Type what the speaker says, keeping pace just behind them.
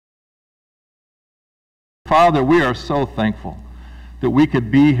Father, we are so thankful that we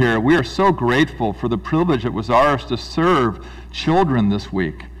could be here. We are so grateful for the privilege that was ours to serve children this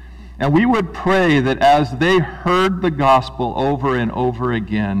week. And we would pray that as they heard the gospel over and over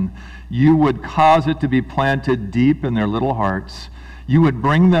again, you would cause it to be planted deep in their little hearts. You would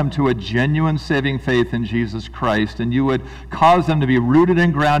bring them to a genuine saving faith in Jesus Christ, and you would cause them to be rooted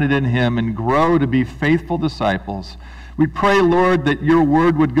and grounded in him and grow to be faithful disciples. We pray, Lord, that your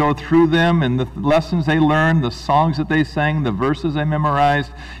word would go through them and the lessons they learned, the songs that they sang, the verses they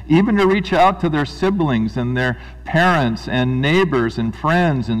memorized, even to reach out to their siblings and their parents and neighbors and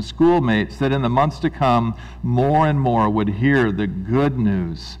friends and schoolmates, that in the months to come, more and more would hear the good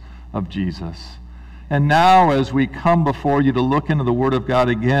news of Jesus. And now, as we come before you to look into the Word of God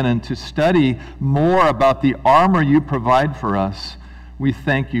again and to study more about the armor you provide for us, we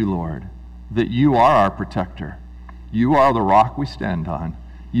thank you, Lord, that you are our protector. You are the rock we stand on.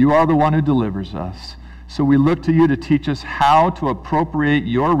 You are the one who delivers us. So we look to you to teach us how to appropriate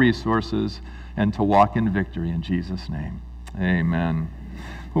your resources and to walk in victory in Jesus' name. Amen.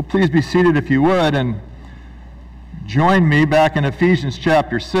 Well, please be seated if you would, and join me back in Ephesians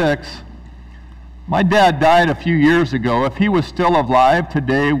chapter 6. My dad died a few years ago. If he was still alive,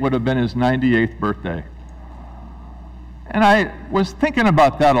 today would have been his 98th birthday. And I was thinking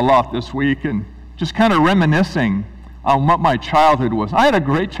about that a lot this week and just kind of reminiscing on what my childhood was. I had a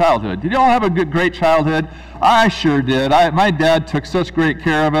great childhood. Did you all have a great childhood? I sure did. My dad took such great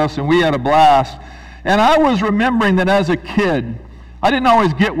care of us, and we had a blast. And I was remembering that as a kid, I didn't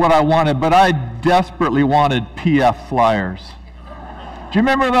always get what I wanted, but I desperately wanted PF Flyers. Do you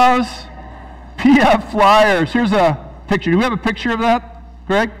remember those? PF Flyers. Here's a picture. Do we have a picture of that,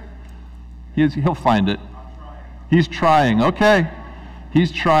 Greg? He'll find it. He's trying. Okay.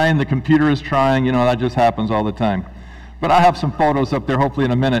 He's trying. The computer is trying. You know, that just happens all the time. But I have some photos up there, hopefully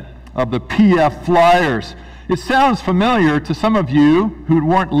in a minute, of the PF Flyers. It sounds familiar to some of you who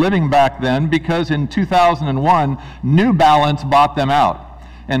weren't living back then, because in 2001, New Balance bought them out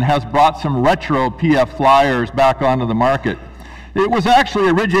and has brought some retro PF Flyers back onto the market. It was actually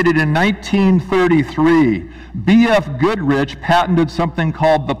originated in 1933. B.F. Goodrich patented something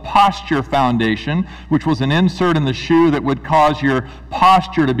called the Posture Foundation, which was an insert in the shoe that would cause your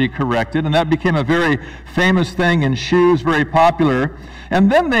posture to be corrected, and that became a very famous thing in shoes, very popular. And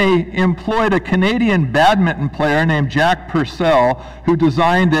then they employed a Canadian badminton player named Jack Purcell, who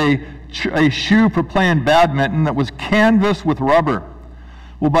designed a shoe for playing badminton that was canvas with rubber.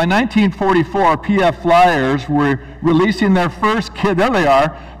 Well, by 1944, PF Flyers were releasing their first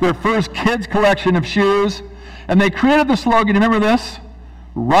their first kids collection of shoes, and they created the slogan, remember this?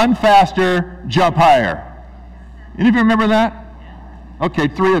 Run faster, jump higher. Any of you remember that? Okay,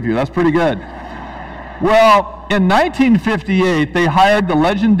 3 of you, that's pretty good. Well, in 1958, they hired the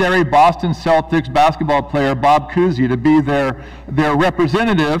legendary Boston Celtics basketball player Bob Cousy to be their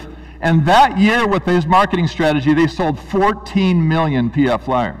representative. And that year, with his marketing strategy, they sold 14 million PF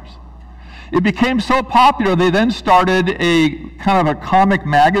Flyers. It became so popular, they then started a kind of a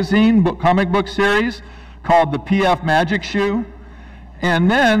comic book series called the PF Magic Shoe.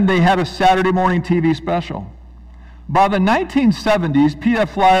 And then they had a Saturday morning TV special. By the 1970s, PF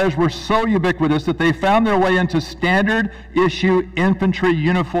Flyers were so ubiquitous that they found their way into standard issue infantry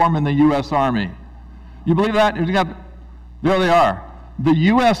uniform in the U.S. Army. You believe that? There they are. The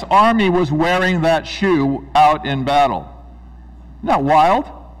U.S. Army was wearing that shoe out in battle. Isn't that wild?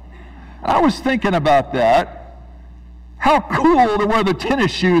 I was thinking about that. How cool to wear the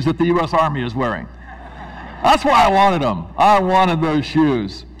tennis shoes that the U.S. Army is wearing. That's why I wanted them. I wanted those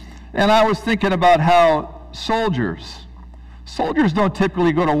shoes. And I was thinking about how soldiers don't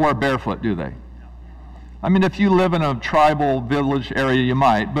typically go to war barefoot, do they? I mean, if you live in a tribal village area, you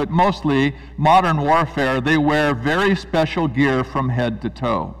might, but mostly modern warfare, they wear very special gear from head to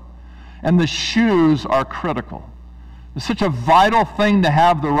toe. And the shoes are critical. It's such a vital thing to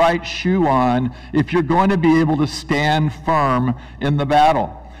have the right shoe on if you're going to be able to stand firm in the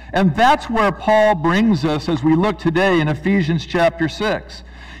battle. And that's where Paul brings us as we look today in Ephesians chapter 6.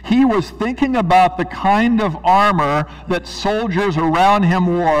 He was thinking about the kind of armor that soldiers around him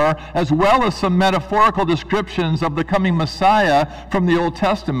wore, as well as some metaphorical descriptions of the coming Messiah from the Old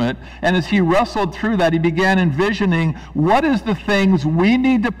Testament. And as he wrestled through that, he began envisioning what is the things we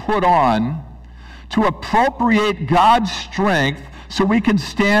need to put on to appropriate God's strength so we can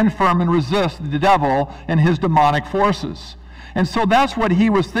stand firm and resist the devil and his demonic forces. And so that's what he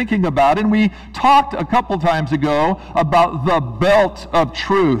was thinking about. And we talked a couple times ago about the belt of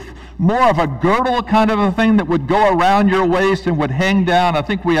truth. More of a girdle kind of a thing that would go around your waist and would hang down. I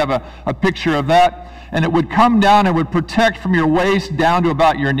think we have a picture of that. And it would come down and would protect from your waist down to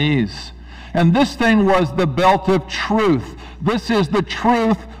about your knees. And this thing was the belt of truth. This is the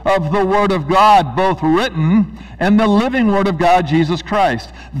truth of the Word of God, both written and the living Word of God, Jesus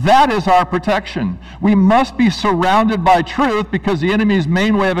Christ. That is our protection. We must be surrounded by truth because the enemy's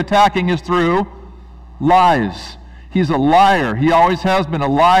main way of attacking is through lies. He's a liar. He always has been a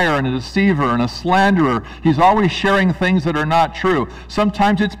liar and a deceiver and a slanderer. He's always sharing things that are not true.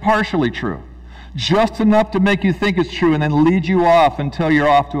 Sometimes it's partially true. Just enough to make you think it's true and then lead you off until you're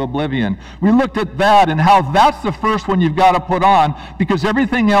off to oblivion. We looked at that and how that's the first one you've got to put on because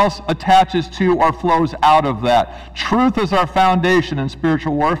everything else attaches to or flows out of that. Truth is our foundation in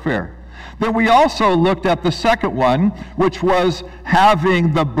spiritual warfare. Then we also looked at the second one, which was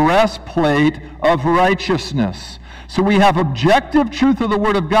having the breastplate of righteousness. So we have objective truth of the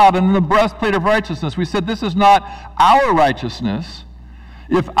Word of God and the breastplate of righteousness. We said this is not our righteousness.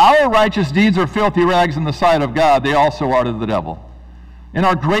 If our righteous deeds are filthy rags in the sight of God, they also are to the devil. In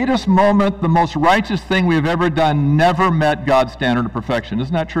our greatest moment, the most righteous thing we have ever done never met God's standard of perfection.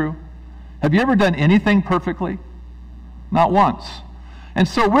 Isn't that true? Have you ever done anything perfectly? Not once. And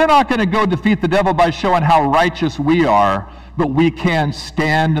so we're not going to go defeat the devil by showing how righteous we are, but we can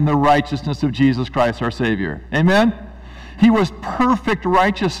stand in the righteousness of Jesus Christ, our Savior. Amen? He was perfect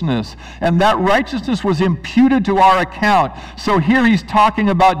righteousness, and that righteousness was imputed to our account. So here he's talking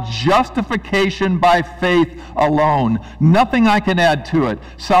about justification by faith alone. Nothing I can add to it.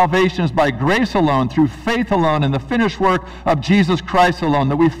 Salvation is by grace alone, through faith alone, and the finished work of Jesus Christ alone,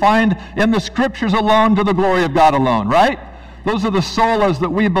 that we find in the Scriptures alone to the glory of God alone, right? Those are the solas that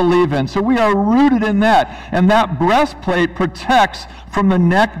we believe in. So we are rooted in that, and that breastplate protects from the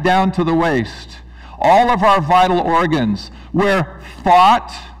neck down to the waist all of our vital organs, where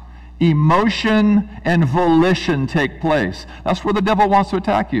thought, emotion, and volition take place. That's where the devil wants to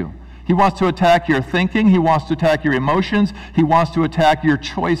attack you. He wants to attack your thinking. He wants to attack your emotions. He wants to attack your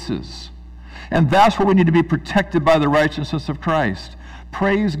choices. And that's where we need to be protected by the righteousness of Christ.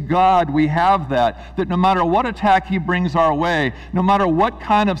 Praise God we have that no matter what attack he brings our way, no matter what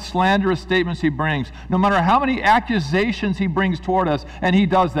kind of slanderous statements he brings, no matter how many accusations he brings toward us, and he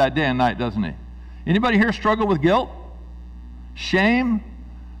does that day and night, doesn't he? Anybody here struggle with guilt? Shame?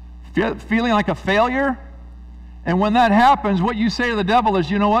 Feeling like a failure? And when that happens, what you say to the devil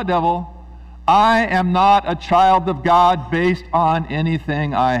is, you know what, devil? I am not a child of God based on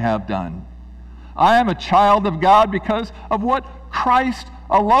anything I have done. I am a child of God because of what Christ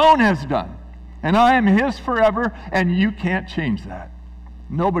alone has done. And I am his forever, and you can't change that.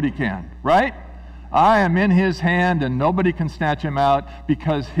 Nobody can, right? I am in his hand, and nobody can snatch him out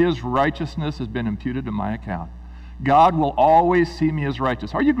because his righteousness has been imputed to my account. God will always see me as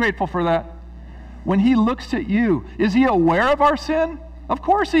righteous. Are you grateful for that? When he looks at you, is he aware of our sin? Of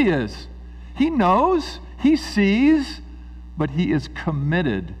course he is. He knows, he sees, but he is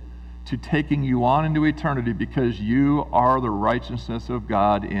committed to taking you on into eternity because you are the righteousness of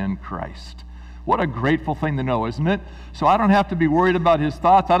God in Christ. What a grateful thing to know, isn't it? So I don't have to be worried about his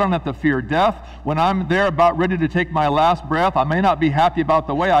thoughts. I don't have to fear death. When I'm there about ready to take my last breath, I may not be happy about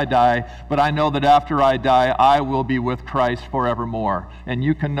the way I die, but I know that after I die, I will be with Christ forevermore. And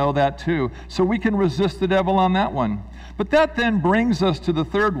you can know that too. So we can resist the devil on that one. But that then brings us to the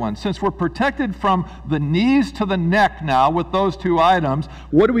third one. Since we're protected from the knees to the neck now with those two items,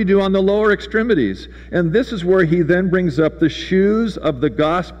 what do we do on the lower extremities? And this is where he then brings up the shoes of the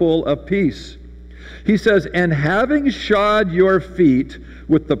gospel of peace. He says, and having shod your feet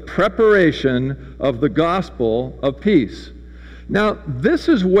with the preparation of the gospel of peace. Now, this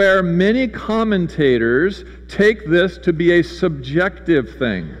is where many commentators take this to be a subjective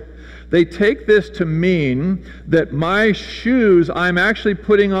thing. They take this to mean that my shoes, I'm actually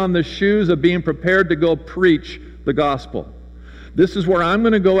putting on the shoes of being prepared to go preach the gospel. This is where I'm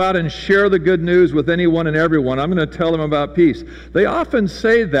going to go out and share the good news with anyone and everyone. I'm going to tell them about peace. They often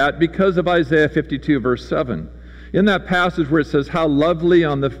say that because of Isaiah 52, verse 7. In that passage where it says, how lovely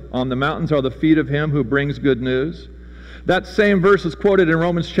on the mountains are the feet of him who brings good news. That same verse is quoted in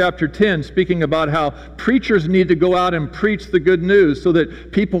Romans chapter 10, speaking about how preachers need to go out and preach the good news so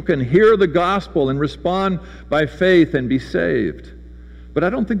that people can hear the gospel and respond by faith and be saved. But I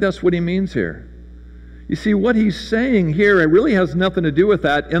don't think that's what he means here. You see, what he's saying here, it really has nothing to do with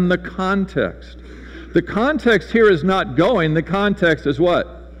that in the context. The context here is not going. The context is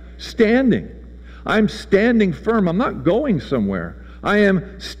what? Standing. I'm standing firm. I'm not going somewhere. I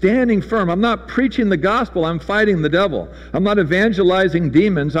am standing firm. I'm not preaching the gospel. I'm fighting the devil. I'm not evangelizing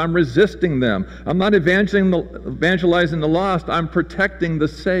demons. I'm resisting them. I'm not evangelizing the lost. I'm protecting the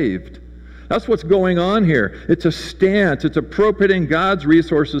saved. That's what's going on here. It's a stance. It's appropriating God's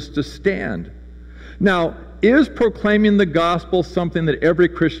resources to stand. Now, is proclaiming the gospel something that every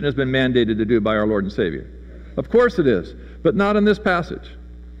Christian has been mandated to do by our Lord and Savior? Of course it is, but not in this passage.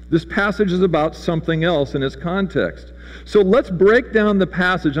 This passage is about something else in its context. So let's break down the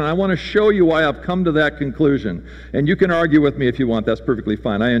passage, and I want to show you why I've come to that conclusion. And you can argue with me if you want. That's perfectly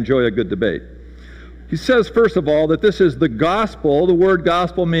fine. I enjoy a good debate. He says, first of all, that this is the gospel. The word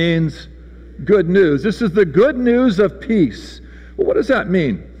gospel means good news. This is the good news of peace. Well, what does that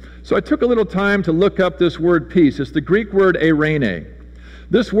mean? So I took a little time to look up this word peace. It's the Greek word eirene.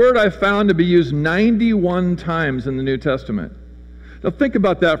 This word I found to be used 91 times in the New Testament. Now think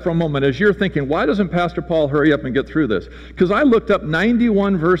about that for a moment as you're thinking, why doesn't Pastor Paul hurry up and get through this? Because I looked up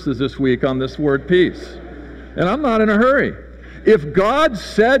 91 verses this week on this word peace. And I'm not in a hurry. If God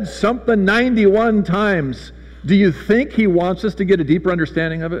said something 91 times, do you think he wants us to get a deeper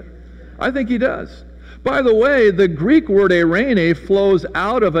understanding of it? I think he does. By the way, the Greek word eirene flows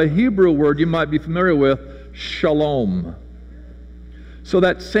out of a Hebrew word you might be familiar with, shalom. So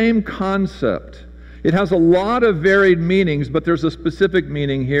that same concept. It has a lot of varied meanings, but there's a specific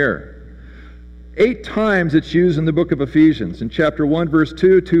meaning here. 8 times it's used in the book of Ephesians. In chapter 1, verse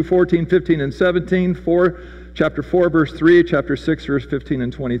 2, 2, 14, 15, and 17, chapter 4, verse 3, chapter 6, verse 15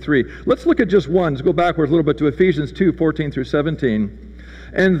 and 23. Let's look at just one. Let's go backwards a little bit to Ephesians 2, 14 through 17.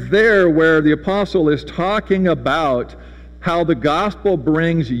 And there, where the apostle is talking about how the gospel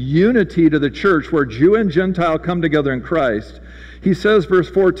brings unity to the church, where Jew and Gentile come together in Christ, he says, verse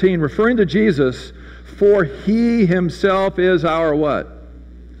 14, referring to Jesus, for he himself is our what?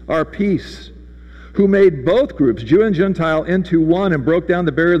 Our peace, who made both groups, Jew and Gentile, into one and broke down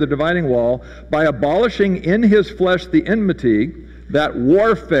the barrier of the dividing wall by abolishing in his flesh the enmity, that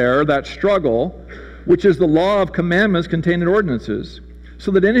warfare, that struggle, which is the law of commandments contained in ordinances,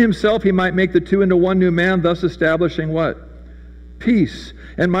 so that in himself he might make the two into one new man, thus establishing what? Peace,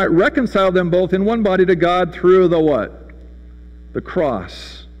 and might reconcile them both in one body to God through the what? The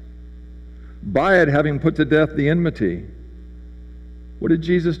cross. By it having put to death the enmity. What did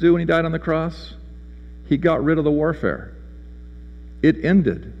Jesus do when he died on the cross? He got rid of the warfare. It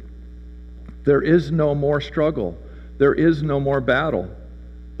ended. There is no more struggle. There is no more battle.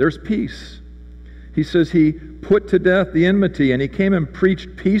 There's peace. He says he put to death the enmity, and he came and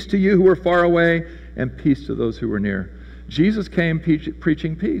preached peace to you who were far away and peace to those who were near. Jesus came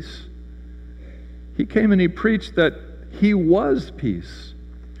preaching peace. He came and he preached that he was peace,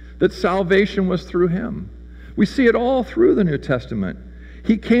 that salvation was through him. We see it all through the New Testament.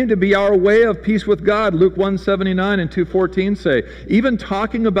 He came to be our way of peace with God. Luke 1:79 and 2:14 say, even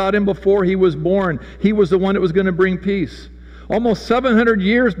talking about him before he was born, he was the one that was going to bring peace. Almost 700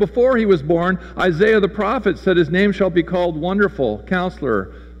 years before he was born, Isaiah the prophet said his name shall be called Wonderful,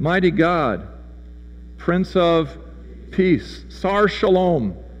 Counselor, Mighty God, Prince of Peace, Sar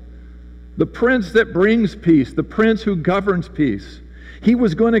Shalom, the Prince that brings peace, the Prince who governs peace. He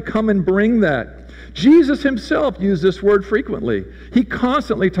was going to come and bring that. Jesus himself used this word frequently. He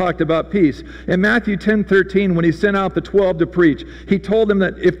constantly talked about peace. In Matthew 10:13, when he sent out the 12 to preach, he told them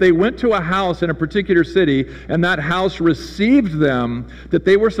that if they went to a house in a particular city and that house received them, that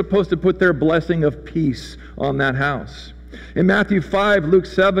they were supposed to put their blessing of peace on that house. In Matthew 5, Luke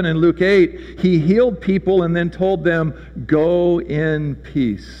 7, and Luke 8, he healed people and then told them, go in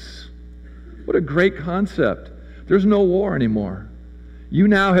peace. What a great concept. There's no war anymore. You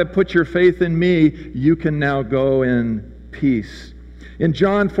now have put your faith in me. You can now go in peace. In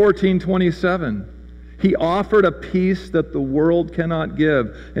John 14:27, he offered a peace that the world cannot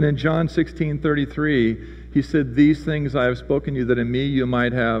give. And in John 16:33, he said, these things I have spoken to you, that in me you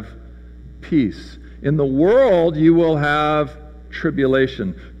might have peace. In the world you will have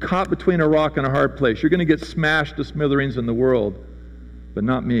tribulation, caught between a rock and a hard place. You're going to get smashed to smithereens in the world, but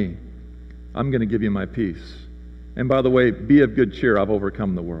not me. I'm going to give you my peace. And by the way, be of good cheer. I've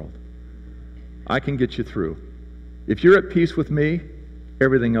overcome the world. I can get you through. If you're at peace with me,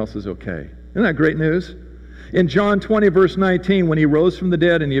 everything else is okay. Isn't that great news? In John 20, verse 19, when he rose from the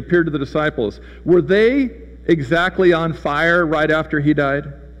dead and he appeared to the disciples, were they exactly on fire right after he died?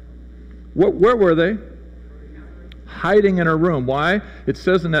 Where were they? Hiding in a room. Why? It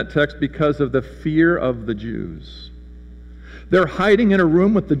says in that text, because of the fear of the Jews. They're hiding in a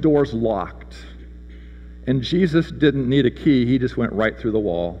room with the doors locked. And Jesus didn't need a key. He just went right through the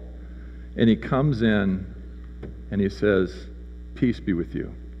wall. And he comes in and he says, peace be with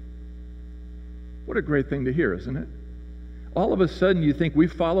you. What a great thing to hear, isn't it? All of a sudden you think we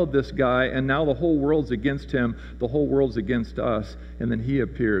followed this guy and now the whole world's against him, the whole world's against us, and then he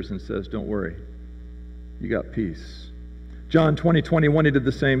appears and says, don't worry, you got peace. John 20:21, he did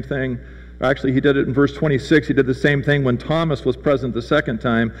the same thing. Actually, he did it in verse 26. He did the same thing when Thomas was present the second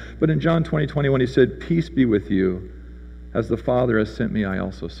time. But in John 20:21, he said, "Peace be with you. As the Father has sent me, I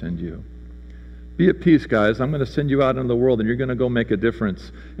also send you." Be at peace, guys. I'm going to send you out into the world, and you're going to go make a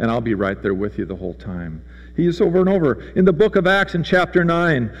difference, and I'll be right there with you the whole time. He used over and over. In the book of Acts in chapter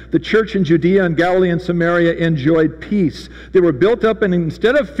 9, the church in Judea and Galilee and Samaria enjoyed peace. They were built up, and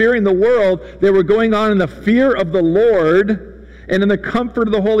instead of fearing the world, they were going on in the fear of the Lord and in the comfort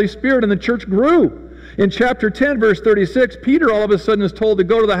of the Holy Spirit, and the church grew. In chapter 10, verse 36, Peter all of a sudden is told to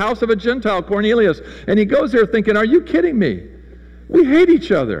go to the house of a Gentile, Cornelius, and he goes there thinking, are you kidding me? We hate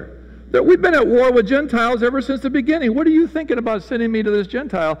each other. We've been at war with Gentiles ever since the beginning. What are you thinking about sending me to this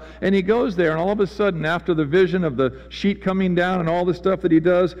Gentile? And he goes there, and all of a sudden, after the vision of the sheet coming down and all the stuff that he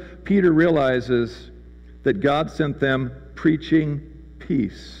does, Peter realizes that God sent them preaching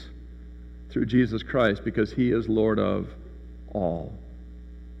peace through Jesus Christ because he is Lord of all.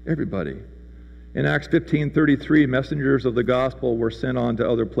 Everybody. In Acts 15:33, messengers of the gospel were sent on to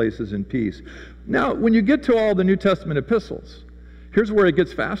other places in peace. Now, when you get to all the New Testament epistles, here's where it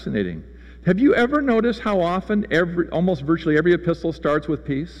gets fascinating. Have you ever noticed how often almost virtually every epistle starts with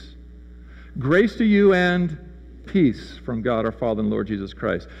peace? Grace to you and peace from God our Father and Lord Jesus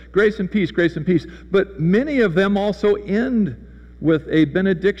Christ. Grace and peace, grace and peace. But many of them also end with a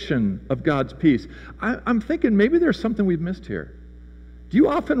benediction of God's peace. I'm thinking maybe there's something we've missed here. Do you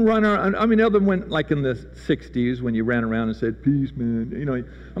often run around, other than when, like in the 60s, when you ran around and said, peace, man.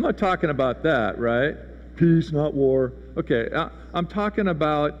 I'm not talking about that, right? Peace, not war. Okay, I'm talking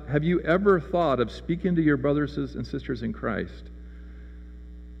about, have you ever thought of speaking to your brothers and sisters in Christ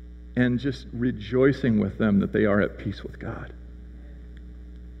and just rejoicing with them that they are at peace with God?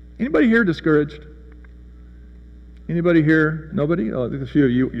 Anybody here discouraged? Anybody here? Nobody? Oh, there's a few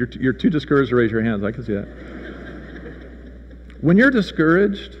of you. You're too discouraged to raise your hands. I can see that. When you're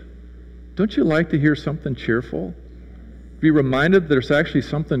discouraged, don't you like to hear something cheerful? Be reminded that there's actually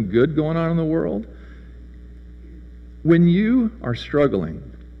something good going on in the world? When you are struggling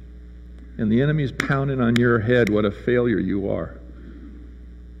and the enemy's pounding on your head what a failure you are,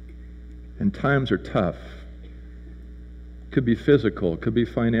 and times are tough, could be physical, could be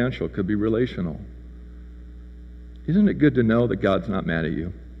financial, could be relational, isn't it good to know that God's not mad at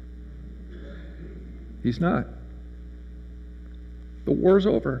you? He's not. The war's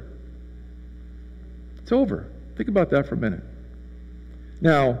over. It's over. Think about that for a minute.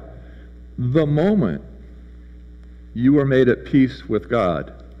 Now, the moment you were made at peace with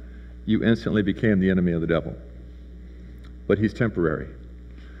God, you instantly became the enemy of the devil. But he's temporary.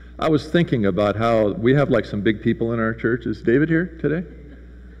 I was thinking about how we have like some big people in our church. Is David here today?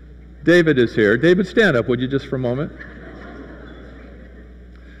 David is here. David, stand up, would you, just for a moment?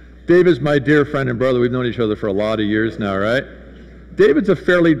 David's my dear friend and brother. We've known each other for a lot of years now, right? David's a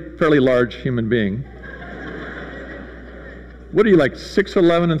fairly large human being. What are you, like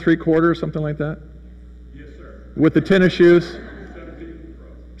 6'11" and 3/4, something like that? Yes, sir. With the tennis shoes? 7 feet.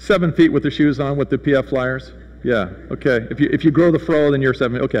 7 feet with the shoes on, with the PF Flyers? Yeah, okay. If you grow the fro, then you're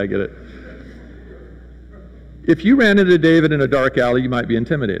 7. Okay, I get it. If you ran into David in a dark alley, you might be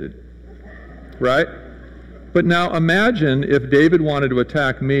intimidated, right? But now imagine if David wanted to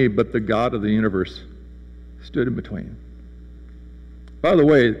attack me, but the God of the universe stood in between. By the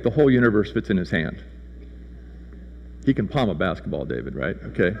way, the whole universe fits in his hand. He can palm a basketball, David, right?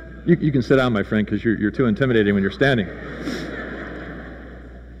 Okay. You can sit down, my friend, because you're too intimidating when you're standing.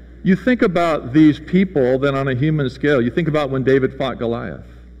 You think about these people then on a human scale. You think about when David fought Goliath.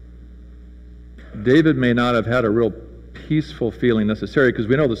 David may not have had a real peaceful feeling necessarily, because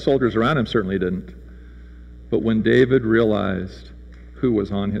we know the soldiers around him certainly didn't. But when David realized who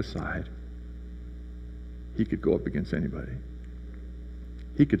was on his side, he could go up against anybody.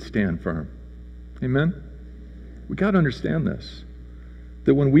 He could stand firm. Amen? We got to understand this.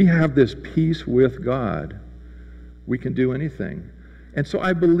 That when we have this peace with God, we can do anything. And so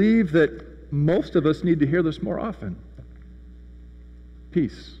I believe that most of us need to hear this more often.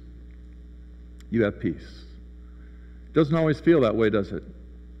 Peace. You have peace. Doesn't always feel that way, does it?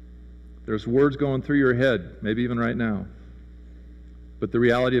 There's words going through your head, maybe even right now. But the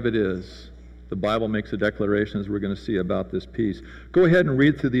reality of it is, the Bible makes a declaration, as we're going to see, about this peace. Go ahead and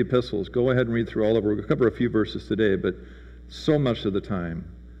read through the epistles. Go ahead and read through all of it. We're going to cover a few verses today, but so much of the time,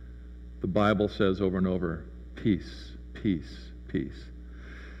 the Bible says over and over, peace, peace, peace.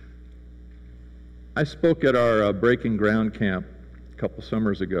 I spoke at our Breaking Ground camp a couple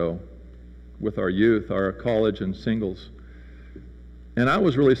summers ago with our youth, our college and singles. And I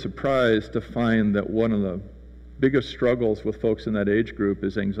was really surprised to find that one of the biggest struggles with folks in that age group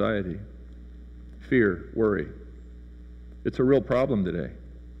is anxiety, fear, worry. It's a real problem today.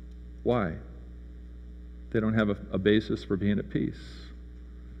 Why? They don't have a basis for being at peace.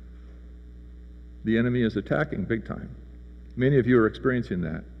 The enemy is attacking big time. Many of you are experiencing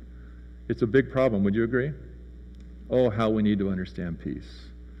that. It's a big problem. Would you agree? Oh, how we need to understand peace.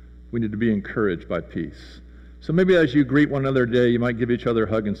 We need to be encouraged by peace. So maybe as you greet one another today, you might give each other a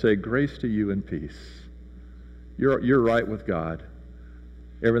hug and say, grace to you and peace. You're right with God.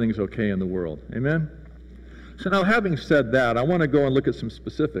 Everything's okay in the world. Amen? So now, having said that, I want to go and look at some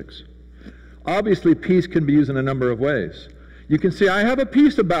specifics. Obviously, peace can be used in a number of ways. You can say, I have a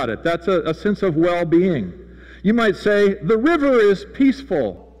peace about it. That's a sense of well-being. You might say, the river is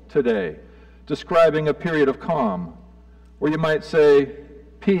peaceful today, describing a period of calm. Or you might say,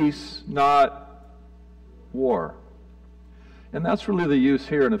 peace, not war. And that's really the use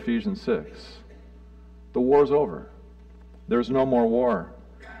here in Ephesians 6. The war's over. There's no more war.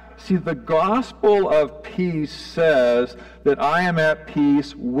 See, the gospel of peace says that I am at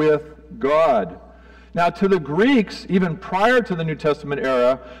peace with God. Now, to the Greeks, even prior to the New Testament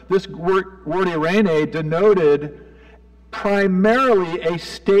era, this word eirene denoted primarily a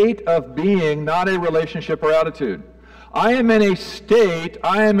state of being, not a relationship or attitude. I am in a state,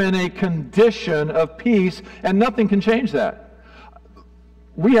 I am in a condition of peace, and nothing can change that.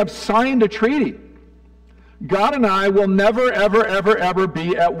 We have signed a treaty. God and I will never, ever, ever, ever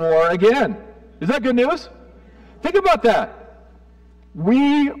be at war again. Is that good news? Think about that.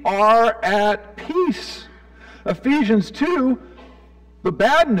 We are at peace. Ephesians 2, the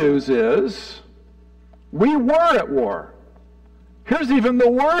bad news is we were at war. Here's even the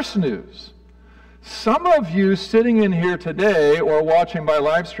worse news. Some of you sitting in here today or watching by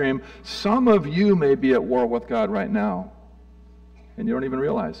live stream, some of you may be at war with God right now, and you don't even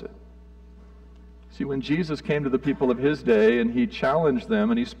realize it. See, when Jesus came to the people of his day and he challenged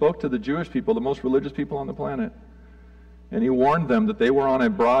them and he spoke to the Jewish people, the most religious people on the planet, and he warned them that they were on a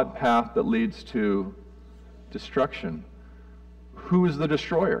broad path that leads to destruction. Who is the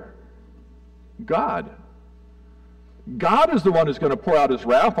destroyer? God. God is the one who's going to pour out his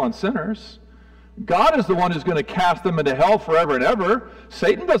wrath on sinners. God is the one who's going to cast them into hell forever and ever.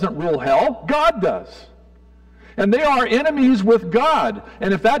 Satan doesn't rule hell. God does. And they are enemies with God.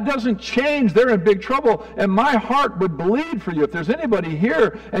 And if that doesn't change, they're in big trouble. And my heart would bleed for you. If there's anybody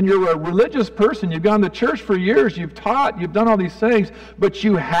here and you're a religious person, you've gone to church for years, you've taught, you've done all these things, but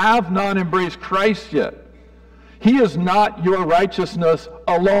you have not embraced Christ yet. He is not your righteousness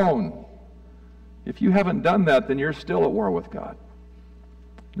alone. If you haven't done that, then you're still at war with God,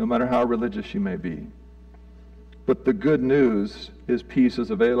 no matter how religious you may be. But the good news is peace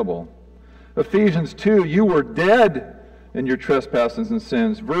is available. Ephesians 2, you were dead in your trespasses and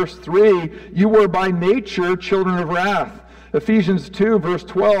sins. Verse 3, you were by nature children of wrath. Ephesians 2, verse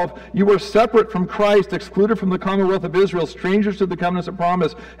 12, you were separate from Christ, excluded from the commonwealth of Israel, strangers to the covenants of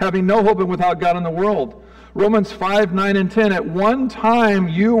promise, having no hope and without God in the world. Romans 5, 9, and 10, at one time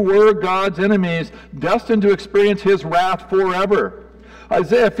you were God's enemies, destined to experience his wrath forever.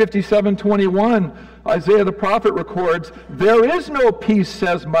 Isaiah 57, 21, Isaiah the prophet records, there is no peace,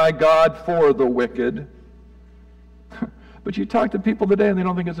 says my God, for the wicked. But you talk to people today and they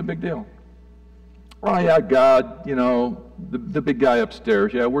don't think it's a big deal. Oh yeah, God, you know, the big guy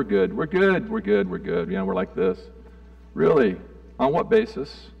upstairs, yeah, we're good. We're good. Yeah, we're like this. Really? On what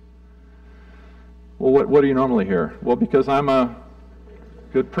basis? Well, what do you normally hear? Well, because I'm a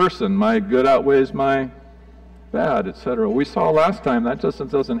good person. My good outweighs my bad, etc. We saw last time that just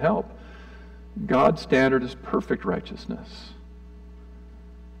doesn't help. God's standard is perfect righteousness.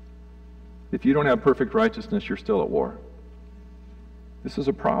 If you don't have perfect righteousness, you're still at war. This is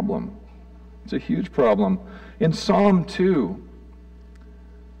a problem. It's a huge problem. In Psalm 2,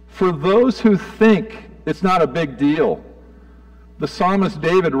 for those who think it's not a big deal, the psalmist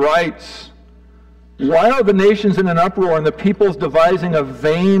David writes, why are the nations in an uproar and the peoples devising a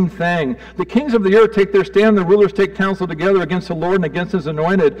vain thing? The kings of the earth take their stand, the rulers take counsel together against the Lord and against his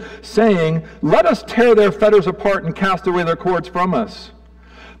anointed, saying, let us tear their fetters apart and cast away their cords from us.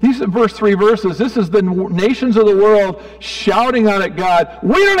 These are verse 3 verses. This is the nations of the world shouting out at God,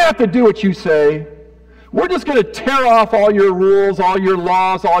 we don't have to do what you say. We're just going to tear off all your rules, all your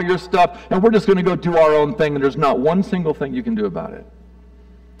laws, all your stuff, and we're just going to go do our own thing, and there's not one single thing you can do about it.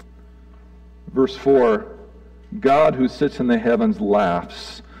 Verse 4, God who sits in the heavens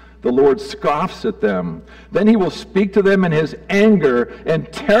laughs. The Lord scoffs at them. Then he will speak to them in his anger and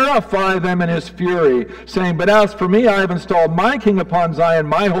terrify them in his fury, saying, but as for me, I have installed my king upon Zion,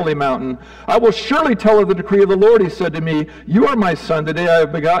 my holy mountain. I will surely tell of the decree of the Lord. He said to me, you are my son. Today I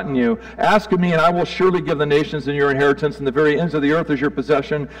have begotten you. Ask of me, and I will surely give the nations in your inheritance, and the very ends of the earth as your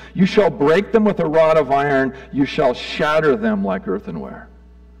possession. You shall break them with a rod of iron. You shall shatter them like earthenware.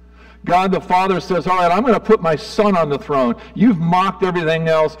 God the Father says, all right, I'm going to put my Son on the throne. You've mocked everything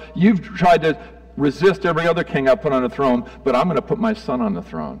else. You've tried to resist every other king I put on the throne, but I'm going to put my Son on the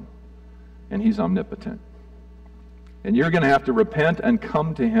throne. And he's omnipotent. And you're going to have to repent and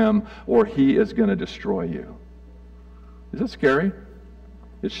come to him, or he is going to destroy you. Is that scary?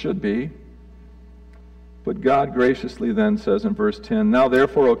 It should be. But God graciously then says in verse 10, Now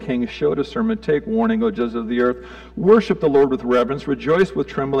therefore, O king, show discernment, take warning, O judges of the earth. Worship the Lord with reverence, rejoice with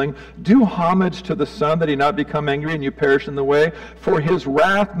trembling. Do homage to the Son, that he not become angry and you perish in the way. For his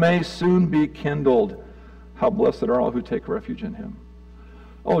wrath may soon be kindled. How blessed are all who take refuge in him.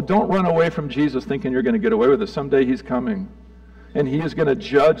 Oh, don't run away from Jesus thinking you're going to get away with it. Someday he's coming. And he is going to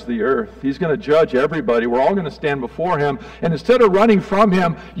judge the earth. He's going to judge everybody. We're all going to stand before him. And instead of running from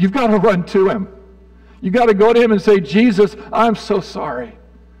him, you've got to run to him. You've got to go to him and say, Jesus, I'm so sorry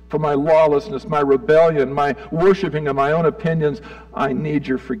for my lawlessness, my rebellion, my worshiping of my own opinions. I need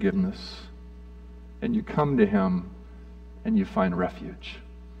your forgiveness. And you come to him and you find refuge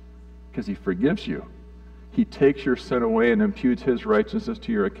because he forgives you. He takes your sin away and imputes his righteousness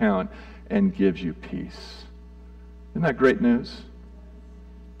to your account and gives you peace. Isn't that great news?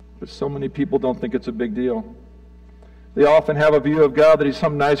 But so many people don't think it's a big deal. They often have a view of God that he's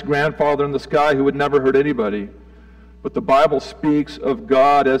some nice grandfather in the sky who would never hurt anybody. But the Bible speaks of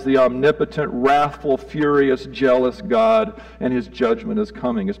God as the omnipotent, wrathful, furious, jealous God, and his judgment is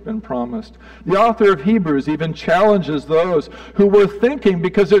coming. It's been promised. The author of Hebrews even challenges those who were thinking,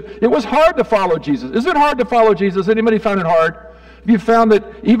 because it was hard to follow Jesus. Is it hard to follow Jesus? Anybody found it hard? Have you found that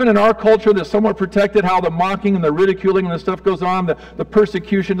even in our culture that's somewhat protected, how the mocking and the ridiculing and the stuff goes on, the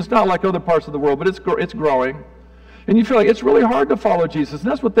persecution, it's not like other parts of the world, but it's growing. And you feel like it's really hard to follow Jesus.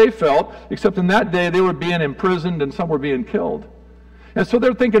 And that's what they felt, except in that day they were being imprisoned and some were being killed. And so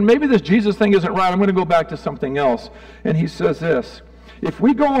they're thinking, maybe this Jesus thing isn't right. I'm going to go back to something else. And he says this, if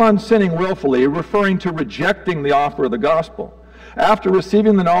we go on sinning willfully, referring to rejecting the offer of the gospel, after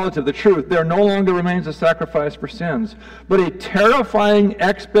receiving the knowledge of the truth, there no longer remains a sacrifice for sins, but a terrifying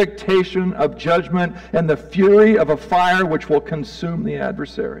expectation of judgment and the fury of a fire which will consume the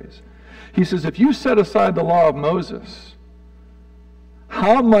adversaries. He says, if you set aside the law of Moses,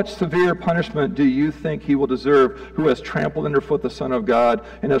 how much severe punishment do you think he will deserve who has trampled underfoot the Son of God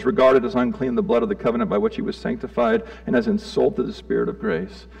and has regarded as unclean the blood of the covenant by which he was sanctified and has insulted the Spirit of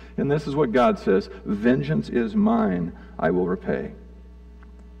grace? And this is what God says, vengeance is mine, I will repay.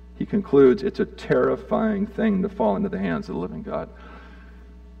 He concludes, it's a terrifying thing to fall into the hands of the living God.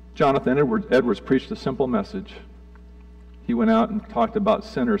 Jonathan Edwards preached a simple message. He went out and talked about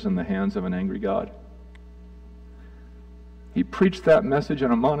sinners in the hands of an angry God. He preached that message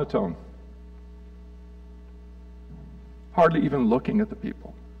in a monotone, hardly even looking at the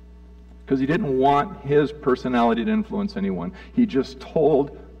people, because he didn't want his personality to influence anyone. He just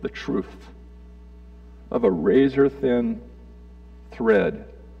told the truth of a razor-thin thread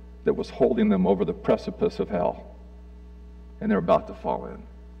that was holding them over the precipice of hell, and they're about to fall in,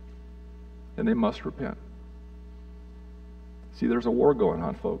 and they must repent. See, there's a war going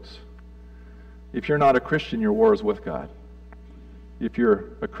on, folks. If you're not a Christian, your war is with God. If you're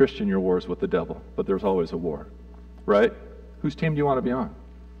a Christian, your war is with the devil. But there's always a war, right? Whose team do you want to be on?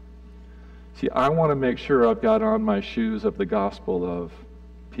 See, I want to make sure I've got on my shoes of the gospel of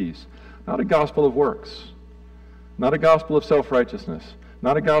peace. Not a gospel of works. Not a gospel of self-righteousness.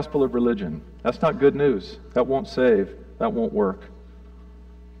 Not a gospel of religion. That's not good news. That won't save. That won't work.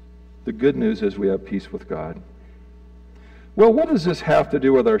 The good news is we have peace with God. Well, what does this have to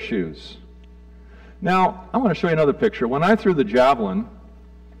do with our shoes? Now, I want to show you another picture. When I threw the javelin,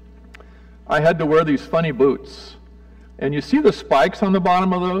 I had to wear these funny boots. And you see the spikes on the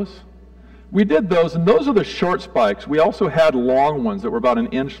bottom of those? We did those, and those are the short spikes. We also had long ones that were about 1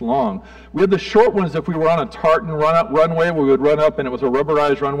 inch long. We had the short ones if we were on a tartan runway, we would run up, and it was a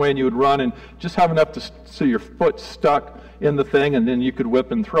rubberized runway, and you would run and just have enough so your foot stuck in the thing, and then you could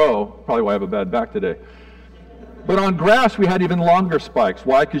whip and throw. Probably why I have a bad back today. But on grass, we had even longer spikes.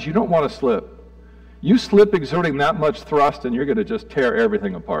 Why? Because you don't want to slip. You slip exerting that much thrust, and you're going to just tear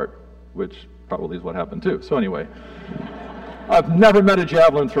everything apart, which probably is what happened too. So anyway, I've never met a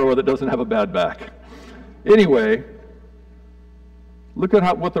javelin thrower that doesn't have a bad back. Anyway, look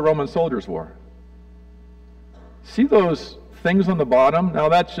at what the Roman soldiers wore. See those things on the bottom? Now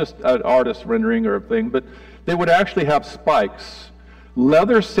that's just an artist's rendering or a thing, but they would actually have spikes.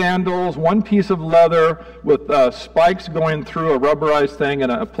 Leather sandals, one piece of leather with spikes going through a rubberized thing and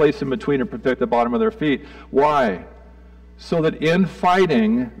a place in between to protect the bottom of their feet. Why? So that in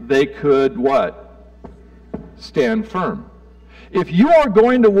fighting, they could what? Stand firm. If you are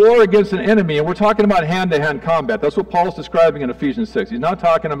going to war against an enemy, and we're talking about hand-to-hand combat, that's what Paul's describing in Ephesians 6. He's not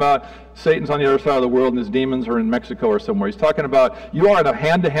talking about Satan's on the other side of the world and his demons are in Mexico or somewhere. He's talking about you are in a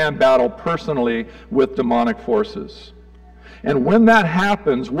hand-to-hand battle personally with demonic forces. And when that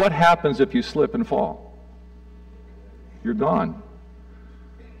happens, what happens if you slip and fall? You're gone.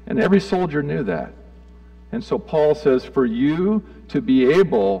 And every soldier knew that. And so Paul says, for you to be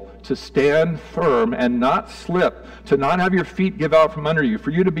able to stand firm and not slip, to not have your feet give out from under you, for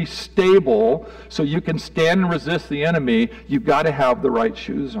you to be stable so you can stand and resist the enemy, you've got to have the right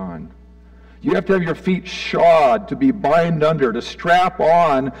shoes on. You have to have your feet shod, to be bind under, to strap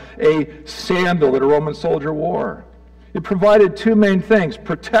on a sandal that a Roman soldier wore. It provided two main things: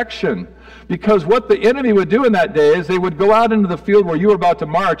 protection. Because what the enemy would do in that day is they would go out into the field where you were about to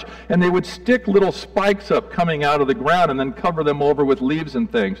march, and they would stick little spikes up coming out of the ground and then cover them over with leaves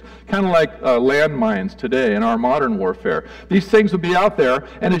and things. Kind of like landmines today in our modern warfare. These things would be out there,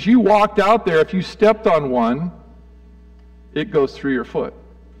 and as you walked out there, if you stepped on one, it goes through your foot.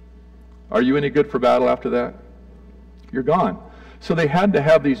 Are you any good for battle after that? You're gone. So they had to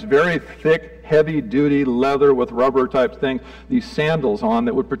have these very thick, heavy-duty leather with rubber type things, these sandals on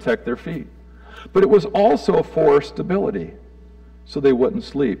that would protect their feet. But it was also for stability, so they wouldn't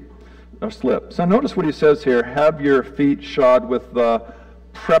slip. So notice what he says here: have your feet shod with the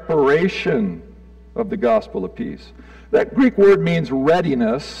preparation of the gospel of peace. That Greek word means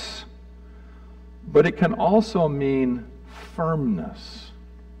readiness, but it can also mean firmness.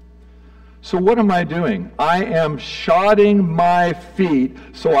 So what am I doing? I am shodding my feet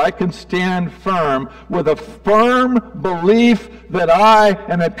so I can stand firm with a firm belief that I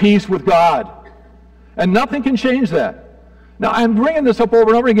am at peace with God. And nothing can change that. Now, I'm bringing this up over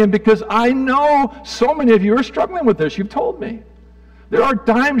and over again because I know so many of you are struggling with this. You've told me. There are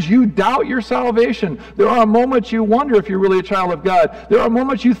times you doubt your salvation. There are moments you wonder if you're really a child of God. There are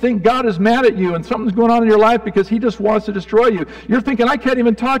moments you think God is mad at you and something's going on in your life because he just wants to destroy you. You're thinking, I can't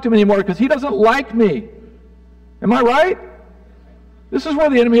even talk to him anymore because he doesn't like me. Am I right? This is where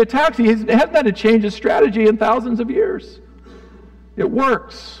the enemy attacks. He hasn't had to change his strategy in thousands of years. It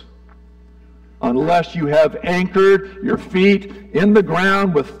works. Unless you have anchored your feet in the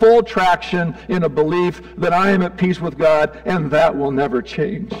ground with full traction in a belief that I am at peace with God, and that will never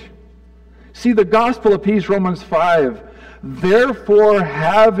change. See, the gospel of peace, Romans 5, therefore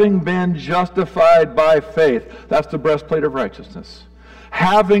having been justified by faith, that's the breastplate of righteousness.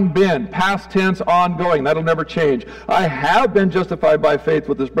 Having been, past tense, ongoing, that'll never change. I have been justified by faith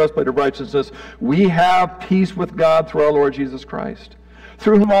with this breastplate of righteousness. We have peace with God through our Lord Jesus Christ,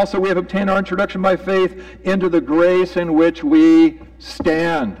 through whom also we have obtained our introduction by faith into the grace in which we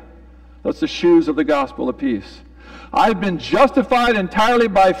stand. That's the shoes of the gospel of peace. I've been justified entirely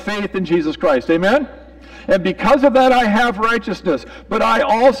by faith in Jesus Christ. Amen? And because of that I have righteousness. But I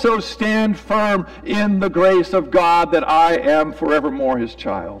also stand firm in the grace of God that I am forevermore his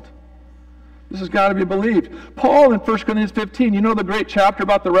child. This has got to be believed. Paul in 1 Corinthians 15, you know the great chapter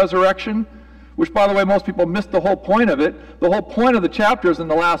about the resurrection? Which, by the way, most people miss the whole point of it. The whole point of the chapter is in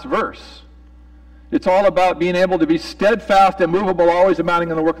the last verse. It's all about being able to be steadfast, immovable, always abounding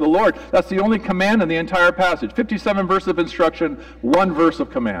in the work of the Lord. That's the only command in the entire passage. 57 verses of instruction, 1 verse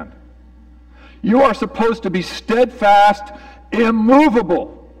of command. You are supposed to be steadfast,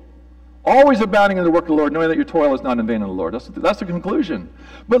 immovable, always abounding in the work of the Lord, knowing that your toil is not in vain in the Lord. That's the conclusion.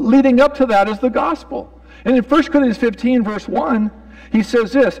 But leading up to that is the gospel. And in 1 Corinthians 15, verse 1, he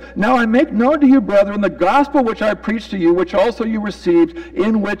says this: now I make known to you, brethren, the gospel which I preached to you, which also you received,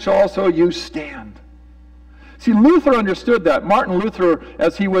 in which also you stand. See, Luther understood that. Martin Luther,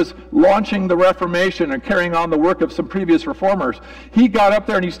 as he was launching the Reformation and carrying on the work of some previous reformers, he got up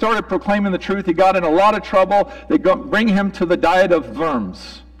there and he started proclaiming the truth. He got in a lot of trouble. They bring him to the diet of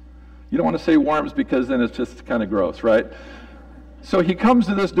worms. You don't want to say worms because then it's just kind of gross, right? So he comes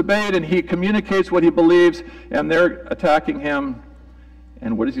to this debate and he communicates what he believes, and they're attacking him.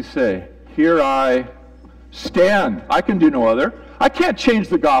 And what does he say? Here I stand. I can do no other. I can't change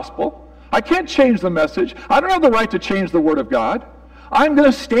the gospel. I can't change the message. I don't have the right to change the word of God. I'm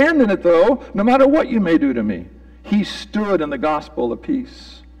going to stand in it, though, no matter what you may do to me. He stood in the gospel of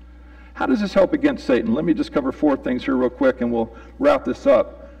peace. How does this help against Satan? Let me just cover 4 things here real quick, and we'll wrap this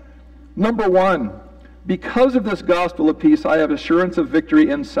up. Number 1, because of this gospel of peace, I have assurance of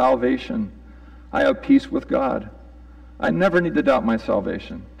victory in salvation. I have peace with God. I never need to doubt my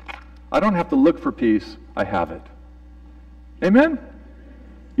salvation. I don't have to look for peace. I have it. Amen?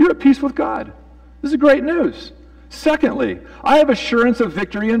 You're at peace with God. This is great news. Secondly, I have assurance of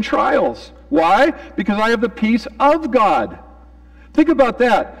victory in trials. Why? Because I have the peace of God. Think about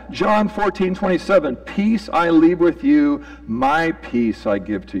that. John 14:27. Peace I leave with you, my peace I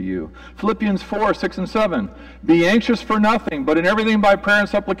give to you. Philippians 4:6 and 7. Be anxious for nothing, but in everything by prayer and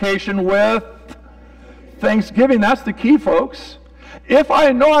supplication with thanksgiving. That's the key, folks. If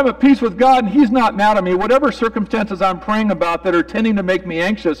I know I'm at peace with God and He's not mad at me, whatever circumstances I'm praying about that are tending to make me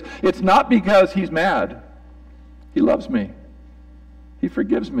anxious, it's not because He's mad. He loves me. He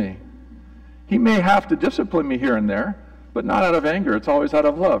forgives me. He may have to discipline me here and there, but not out of anger. It's always out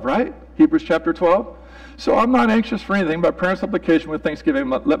of love, right? Hebrews chapter 12. So I'm not anxious for anything, but prayer and supplication with thanksgiving.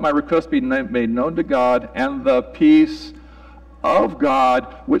 Let my request be made known to God, and the peace of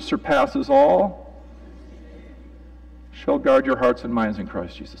God, which surpasses all, shall guard your hearts and minds in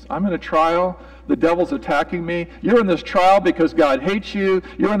Christ Jesus. I'm in a trial. The devil's attacking me. You're in this trial because God hates you.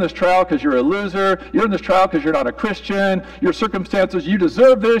 You're in this trial because you're a loser. You're in this trial because you're not a Christian. Your circumstances, you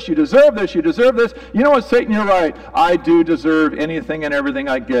deserve this, you deserve this, you deserve this. You know what, Satan, you're right. I do deserve anything and everything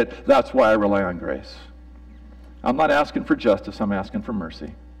I get. That's why I rely on grace. I'm not asking for justice. I'm asking for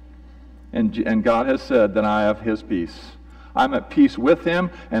mercy. And God has said that I have His peace. I'm at peace with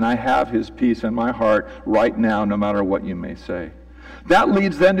Him, and I have His peace in my heart right now, no matter what you may say. That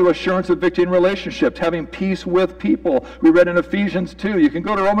leads then to assurance of victory in relationships, having peace with people. We read in Ephesians 2. You can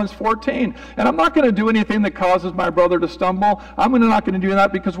go to Romans 14. And I'm not going to do anything that causes my brother to stumble. I'm not going to do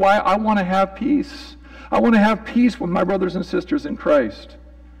that because why? I want to have peace. I want to have peace with my brothers and sisters in Christ.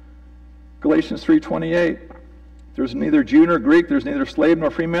 Galatians 3:28. There's neither Jew nor Greek. There's neither slave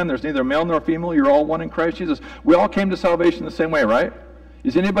nor free man. There's neither male nor female. You're all one in Christ Jesus. We all came to salvation the same way, right?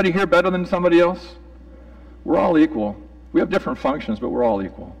 Is anybody here better than somebody else? We're all equal. We have different functions, but we're all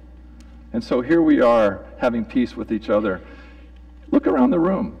equal. And so here we are having peace with each other. Look around the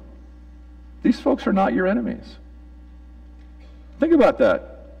room. These folks are not your enemies. Think about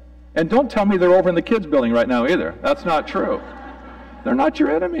that. And don't tell me they're over in the kids' building right now either. That's not true. They're not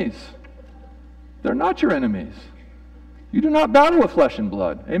your enemies. They're not your enemies. You do not battle with flesh and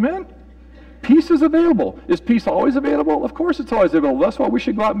blood. Amen? Peace is available. Is peace always available? Of course it's always available. That's why we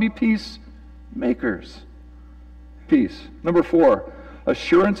should go out and be peacemakers. Peace. Number 4,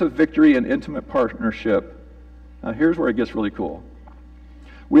 assurance of victory and intimate partnership. Now here's where it gets really cool.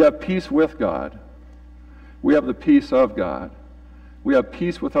 We have peace with God. We have the peace of God. We have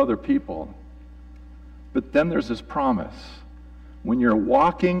peace with other people. But then there's this promise. When you're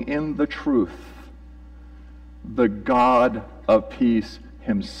walking in the truth, the God of peace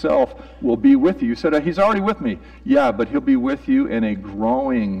Himself will be with you. You said, He's already with me. Yeah, but He'll be with you in a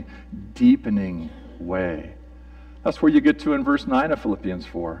growing, deepening way. That's where you get to in verse 9 of Philippians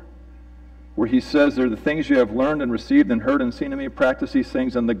 4, where he says, they're the things you have learned and received and heard and seen in me. Practice these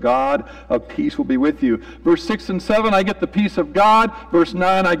things, and the God of peace will be with you. Verse 6 and 7, I get the peace of God. Verse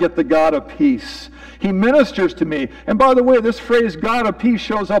 9, I get the God of peace. He ministers to me. And by the way, this phrase, God of peace,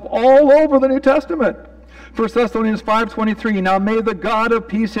 shows up all over the New Testament. 1 Thessalonians 5:23, now may the God of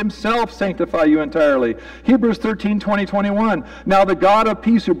peace Himself sanctify you entirely. Hebrews 13:20-21, now the God of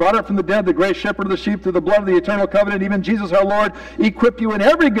peace who brought up from the dead the great shepherd of the sheep through the blood of the eternal covenant, even Jesus our Lord, equip you in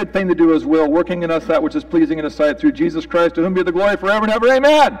every good thing to do His will, working in us that which is pleasing in His sight through Jesus Christ, to whom be the glory forever and ever.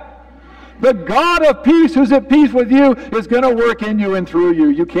 Amen. The God of peace who's at peace with you is going to work in you and through you.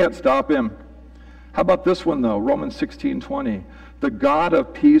 You can't stop Him. How about this one though? Romans 16:20. The God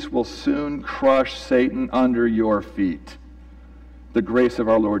of peace will soon crush Satan under your feet. The grace of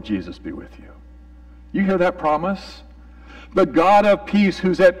our Lord Jesus be with you. You hear that promise? The God of peace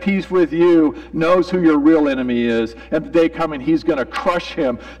who's at peace with you knows who your real enemy is. And the day coming, He's going to crush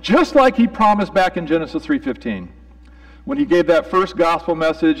him. Just like He promised back in Genesis 3:15. When He gave that first gospel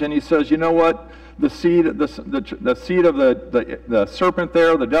message and He says, you know what? The seed of the serpent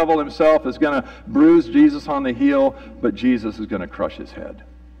there, the devil himself, is going to bruise Jesus on the heel, but Jesus is going to crush his head.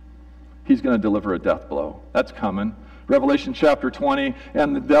 He's going to deliver a death blow. That's coming. Revelation chapter 20,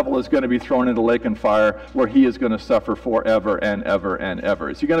 and the devil is going to be thrown into lake and fire where he is going to suffer forever and ever and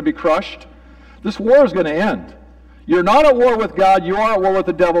ever. Is he going to be crushed? This war is going to end. You're not at war with God, you are at war with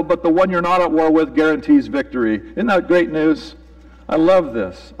the devil, but the one you're not at war with guarantees victory. Isn't that great news? I love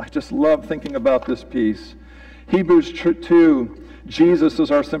this. I just love thinking about this piece. Hebrews 2, Jesus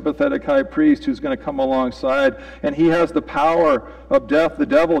is our sympathetic high priest who's going to come alongside, and He has the power of death. The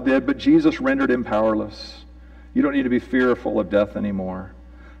devil did, but Jesus rendered him powerless. You don't need to be fearful of death anymore.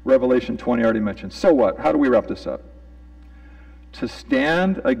 Revelation 20 I already mentioned. So what? How do we wrap this up? To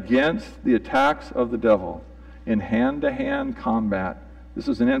stand against the attacks of the devil in hand-to-hand combat. This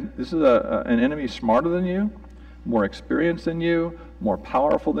is an enemy smarter than you, more experienced than you, more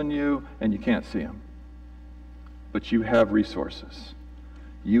powerful than you, and you can't see him. But you have resources.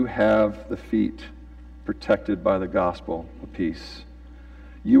 You have the feet protected by the gospel of peace.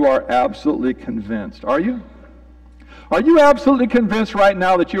 You are absolutely convinced. Are you? Are you absolutely convinced right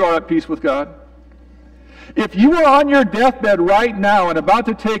now that you are at peace with God? If you were on your deathbed right now and about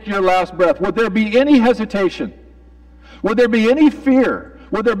to take your last breath, would there be any hesitation? Would there be any fear?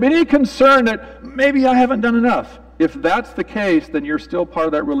 Would there be any concern that maybe I haven't done enough? If that's the case, then you're still part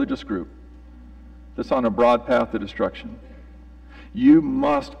of that religious group that's on a broad path to destruction. You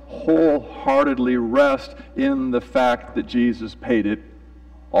must wholeheartedly rest in the fact that Jesus paid it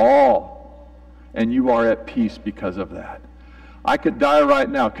all, and you are at peace because of that. I could die right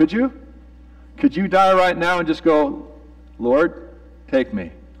now. Could you? Could you die right now and just go, Lord, take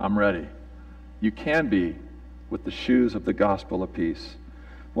me. I'm ready. You can be with the shoes of the gospel of peace.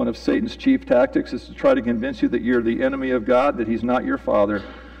 One of Satan's chief tactics is to try to convince you that you're the enemy of God, that he's not your father.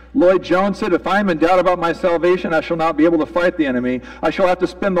 Lloyd Jones said, if I'm in doubt about my salvation, I shall not be able to fight the enemy. I shall have to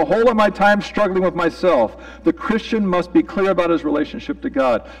spend the whole of my time struggling with myself. The Christian must be clear about his relationship to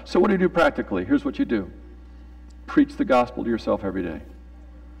God. So what do you do practically? Here's what you do. Preach the gospel to yourself every day.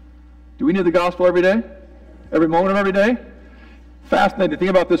 Do we need the gospel every day? Every moment of every day? Fascinating. Think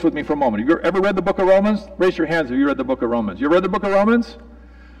about this with me for a moment. Have you ever read the book of Romans? Raise your hands if you read the book of Romans. You ever read the book of Romans?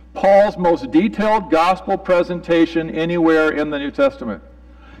 Paul's most detailed gospel presentation anywhere in the New Testament.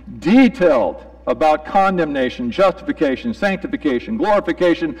 Detailed about condemnation, justification, sanctification,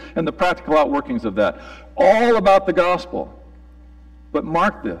 glorification, and the practical outworkings of that. All about the gospel. But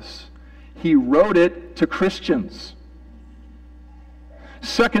mark this. He wrote it to Christians.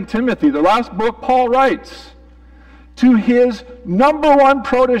 2 Timothy, the last book Paul writes, to his number one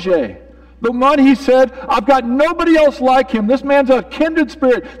protege. The one he said, I've got nobody else like him. This man's a kindred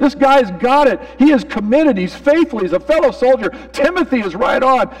spirit. This guy's got it. He is committed. He's faithful. He's a fellow soldier. Timothy is right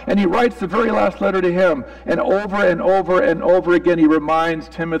on. And he writes the very last letter to him. And over and over and over again, he reminds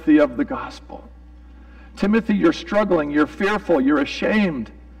Timothy of the gospel. Timothy, you're struggling. You're fearful. You're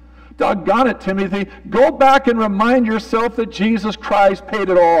ashamed. Doggone it, Timothy. Go back and remind yourself that Jesus Christ paid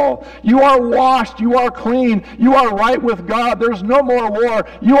it all. You are washed. You are clean. You are right with God. There's no more war.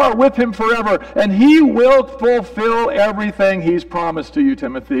 You are with him forever. And he will fulfill everything he's promised to you,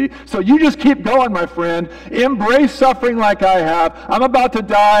 Timothy. So you just keep going, my friend. Embrace suffering like I have. I'm about to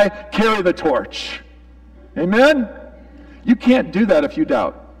die. Carry the torch. Amen? You can't do that if you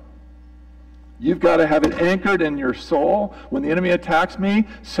doubt. You've got to have it anchored in your soul. When the enemy attacks me,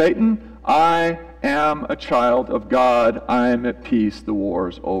 Satan, I am a child of God. I am at peace. The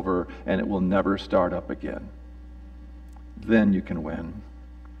war's over, and it will never start up again. Then you can win.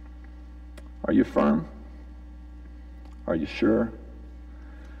 Are you firm? Are you sure?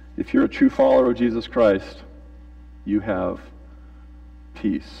 If you're a true follower of Jesus Christ, you have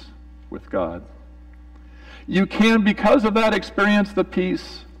peace with God. You can, because of that, experience the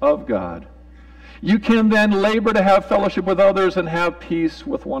peace of God. You can then labor to have fellowship with others and have peace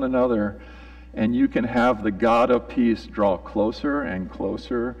with one another. And you can have the God of peace draw closer and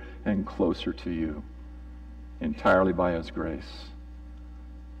closer and closer to you, entirely by his grace.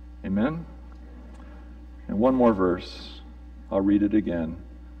 Amen? And one more verse. I'll read it again.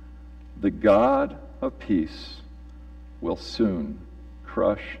 The God of peace will soon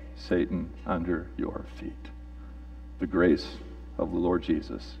crush Satan under your feet. The grace of the Lord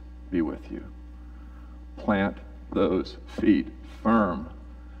Jesus be with you. Plant those feet firm.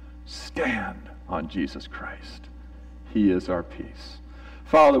 Stand on Jesus Christ. He is our peace.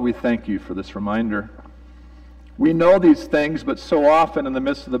 Father, we thank you for this reminder. We know these things, but so often in the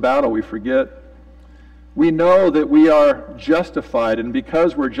midst of the battle we forget. We know that we are justified, and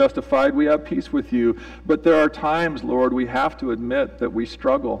because we're justified, we have peace with you. But there are times, Lord, we have to admit that we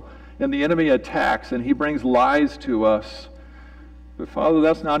struggle, and the enemy attacks, and he brings lies to us. But Father,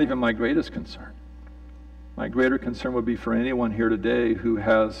 that's not even my greatest concern. My greater concern would be for anyone here today who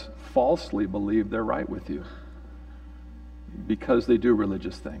has falsely believed they're right with you because they do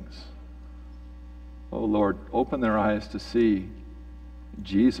religious things. Oh Lord, open their eyes to see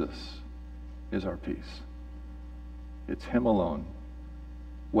Jesus is our peace. It's him alone,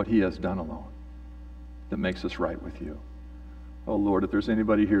 what he has done alone, that makes us right with you. Oh Lord, if there's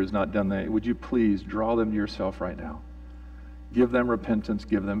anybody here who's not done that, would you please draw them to yourself right now? Give them repentance,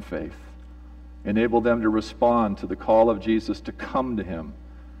 give them faith. Enable them to respond to the call of Jesus to come to him.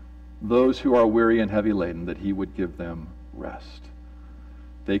 Those who are weary and heavy laden, that he would give them rest.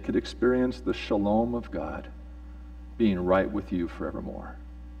 They could experience the shalom of God, being right with you forevermore.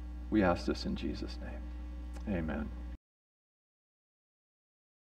 We ask this in Jesus' name. Amen.